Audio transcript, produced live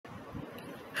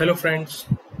Hello friends,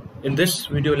 in this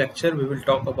video lecture we will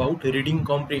talk about reading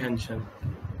comprehension.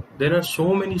 There are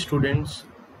so many students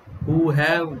who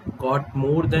have got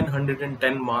more than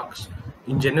 110 marks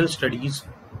in general studies,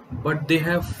 but they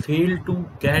have failed to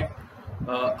get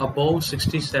above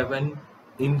 67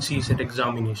 in CSAT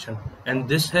examination, and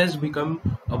this has become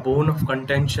a bone of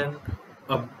contention,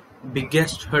 a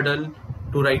biggest hurdle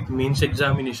to write mains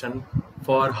examination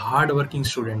for hard-working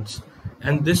students.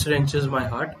 And this wrenches my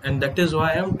heart, and that is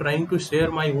why I am trying to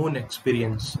share my own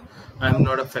experience. I am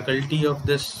not a faculty of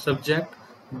this subject,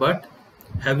 but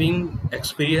having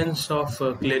experience of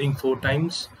clearing 4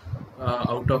 times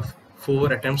out of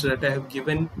 4 attempts that I have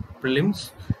given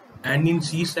prelims, and in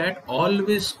CSAT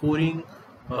always scoring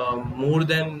more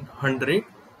than 100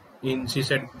 in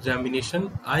CSAT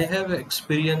examination, I have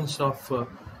experience of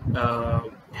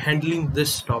handling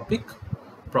this topic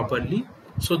properly.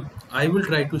 So I will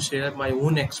try to share my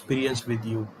own experience with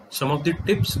you, some of the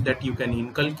tips that you can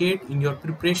inculcate in your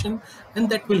preparation and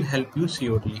that will help you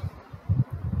surely.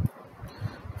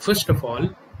 First of all,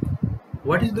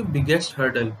 what is the biggest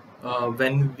hurdle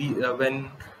when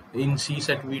in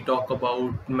CSAT we talk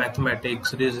about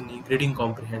mathematics, reasoning, reading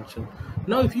comprehension?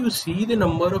 Now if you see the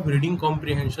number of reading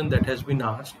comprehension that has been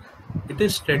asked, it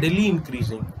is steadily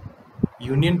increasing.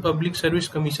 Union Public Service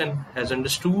Commission has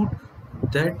understood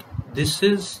that this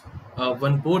is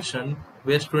one portion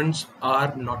where students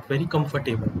are not very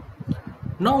comfortable.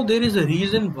 Now there is a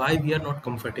reason why we are not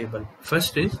comfortable.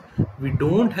 First is we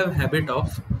don't have habit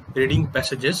of reading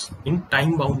passages in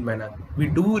time-bound manner. We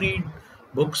do read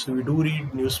books, we do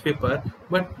read newspaper,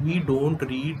 but we don't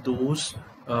read those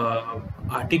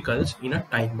articles in a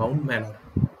time-bound manner.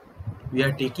 We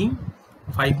are taking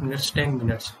 5 minutes, 10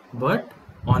 minutes, but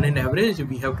on an average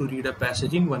we have to read a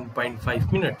passage in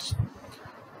 1.5 minutes.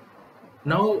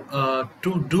 Now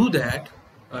to do that,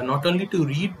 not only to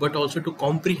read but also to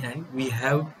comprehend, we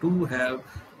have to have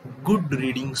good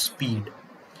reading speed,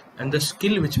 and the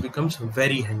skill which becomes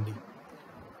very handy.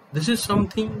 This is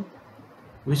something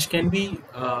which can be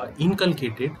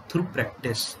inculcated through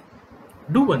practice.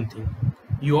 Do one thing.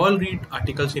 You all read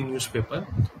articles in newspaper.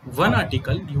 One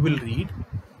article you will read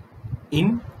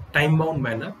in time-bound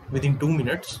manner within 2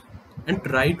 minutes and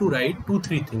try to write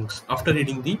 2-3 things after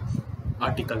reading the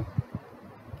article.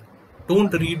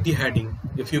 Don't read the heading.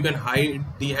 If you can hide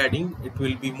the heading, it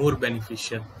will be more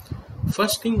beneficial.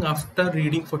 First thing, after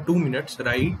reading for 2 minutes,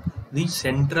 write the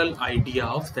central idea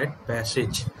of that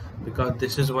passage, because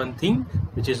this is one thing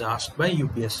which is asked by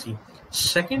UPSC.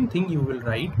 Second thing you will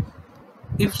write,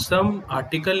 if some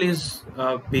article is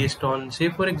based on, say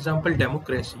for example,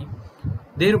 democracy,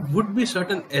 there would be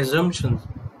certain assumptions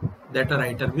that a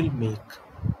writer will make,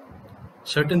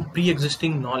 certain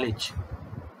pre-existing knowledge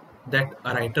that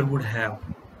a writer would have.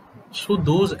 So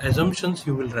those assumptions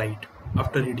you will write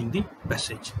after reading the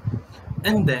passage.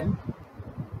 And then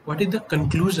what is the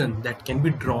conclusion that can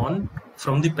be drawn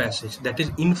from the passage, that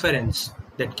is inference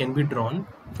that can be drawn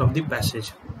from the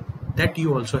passage, that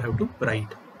you also have to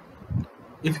write.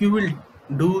 If you will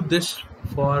do this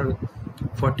for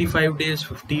 45 days,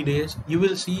 50 days, you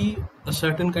will see a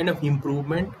certain kind of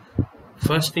improvement,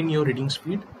 first in your reading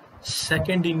speed,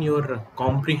 second in your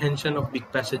comprehension of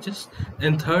big passages,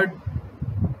 and third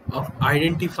of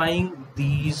identifying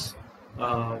these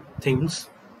things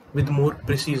with more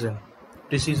precision.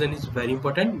 Precision is very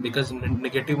important because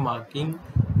negative marking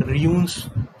ruins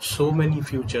so many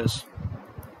futures.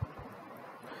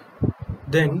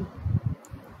 Then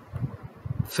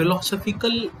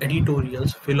philosophical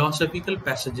editorials, philosophical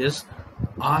passages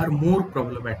are more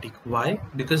problematic. Why?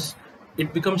 Because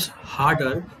it becomes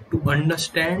harder to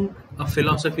understand a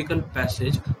philosophical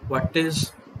passage, what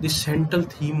is the central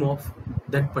theme of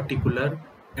that particular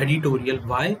editorial.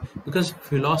 Why? Because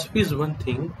philosophy is one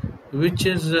thing which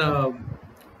is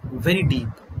very deep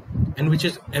and which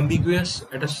is ambiguous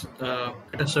at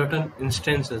a certain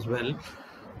instance as well,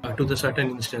 to the certain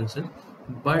instances.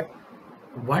 But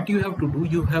what you have to do,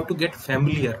 you have to get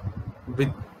familiar with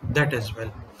that as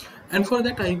well. And for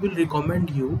that I will recommend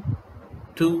you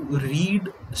to read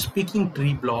speaking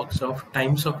tree blogs of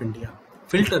Times of India.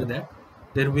 Filter that.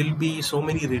 There will be so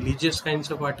many religious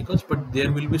kinds of articles, but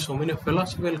there will be so many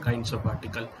philosophical kinds of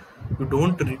articles. You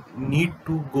don't need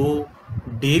to go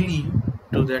daily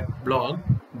to that blog,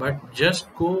 but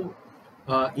just go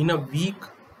in a week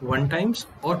 1 times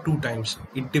or 2 times.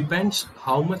 It depends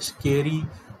how much scary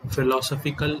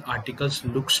philosophical articles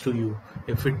looks to you.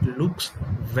 If it looks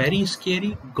very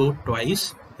scary, go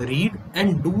twice, read,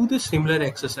 and do the similar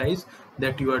exercise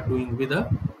that you are doing with a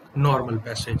normal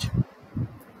passage.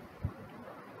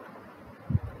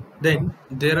 Then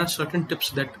there are certain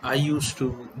tips that I used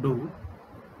to do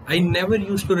I never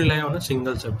used to rely on a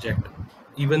single subject,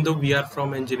 even though we are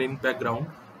from engineering background.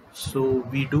 So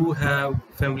we do have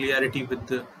familiarity with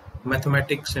the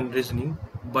mathematics and reasoning,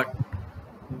 but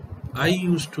I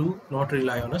used to not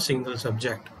rely on a single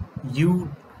subject.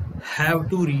 You have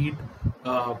to read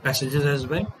passages as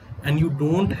well, and you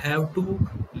don't have to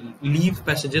leave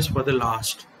passages for the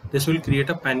last. This will create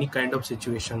a panic kind of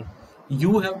situation.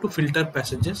 You have to filter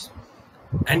passages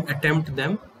and attempt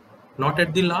them not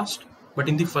at the last but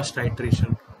in the first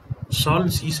iteration. Solve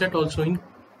CSAT also in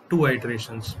 2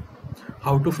 iterations.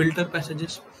 How to filter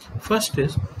passages? First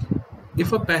is,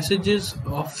 if a passage is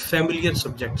of familiar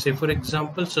subject, say for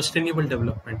example sustainable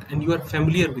development, and you are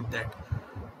familiar with that,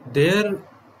 there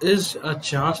is a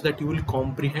chance that you will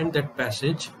comprehend that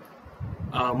passage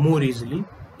more easily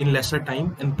in lesser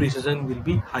time, and precision will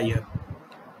be higher.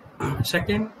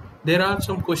 Second, there are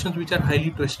some questions which are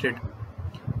highly twisted,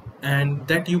 and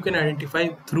that you can identify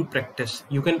through practice.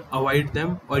 You can avoid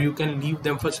them or you can leave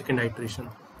them for second iteration.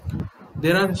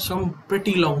 There are some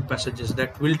pretty long passages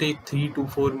that will take 3 to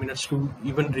 4 minutes to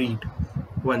even read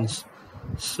once,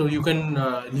 so you can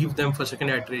leave them for second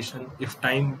iteration. If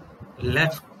time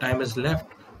is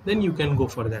left, then you can go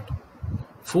for that.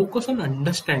 Focus on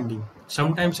understanding.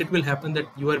 Sometimes it will happen that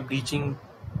you are breaching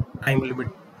time limit,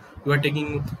 you are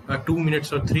taking 2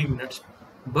 minutes or 3 minutes,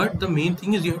 but the main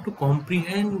thing is you have to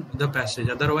comprehend the passage.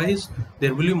 Otherwise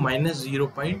there will be minus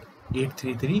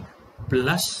 0.833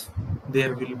 plus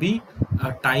there will be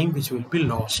a time which will be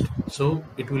lost. So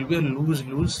it will be a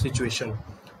lose-lose situation.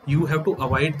 You have to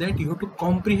avoid that. You have to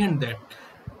comprehend that.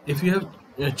 If you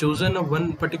have chosen a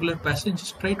one particular passage,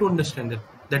 just try to understand it.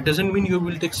 That doesn't mean you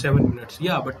will take 7 minutes.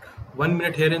 Yeah, but 1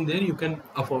 minute here and there you can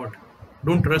afford.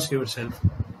 Don't trust yourself.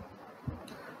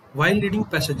 While reading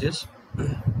passages,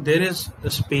 there is a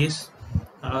space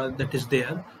that is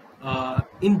there.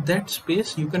 In that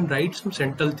space you can write some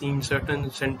central themes, certain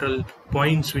central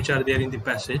points which are there in the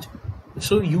passage.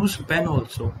 So use pen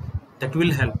also. That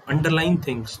will help. Underline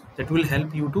things that will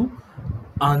help you to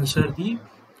answer the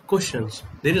questions.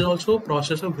 There is also a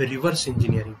process of reverse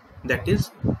engineering. That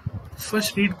is,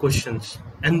 first read questions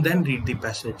and then read the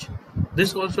passage.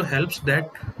 This also helps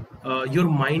that your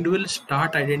mind will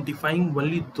start identifying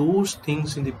only those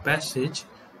things in the passage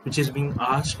which is being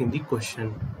asked in the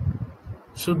question.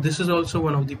 So this is also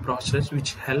one of the process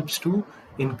which helps to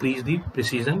increase the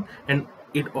precision, and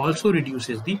it also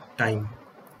reduces the time.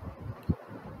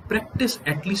 Practice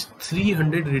at least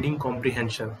 300 reading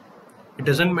comprehension. It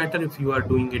doesn't matter if you are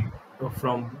doing it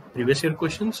from previous year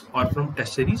questions or from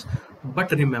test series, but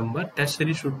remember, test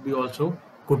series should be also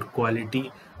good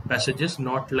quality passages,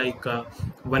 not like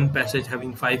one passage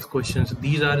having 5 questions.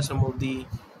 These are some of the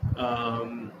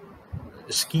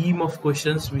scheme of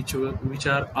questions which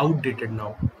are outdated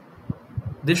now.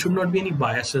 There should not be any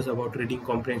biases about reading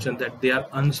comprehension that they are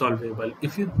unsolvable.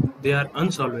 If they are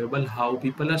unsolvable, how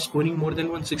people are scoring more than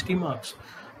 160 marks?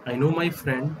 I know my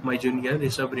friend, my junior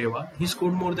Rishabh Rewa, he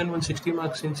scored more than 160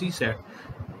 marks in CSAT.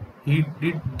 He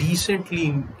did decently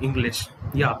in English.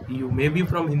 Yeah, you may be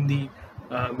from Hindi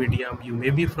medium, you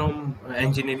may be from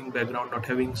engineering background, not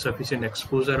having sufficient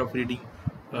exposure of reading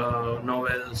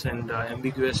novels and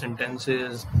ambiguous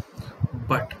sentences,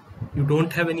 but you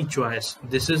don't have any choice.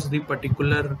 This is the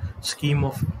particular scheme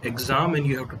of exam and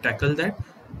you have to tackle that.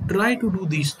 Try to do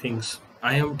these things.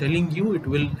 I am telling you, it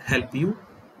will help you.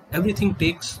 Everything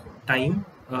takes time.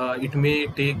 It may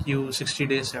take you 60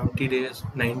 days, 70 days,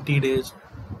 90 days,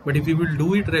 but if you will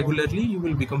do it regularly, you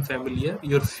will become familiar.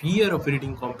 Your fear of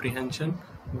reading comprehension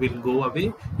will go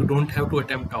away. You don't have to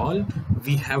attempt all.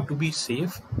 We have to be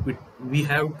safe. We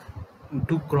have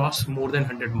to cross more than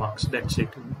 100 marks. That's it.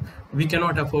 We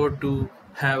cannot afford to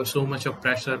have so much of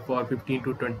pressure for 15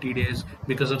 to 20 days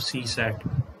because of CSAT.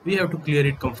 We have to clear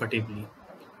it comfortably.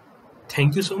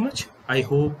 Thank you so much. I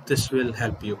hope this will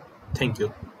help you. Thank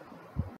you.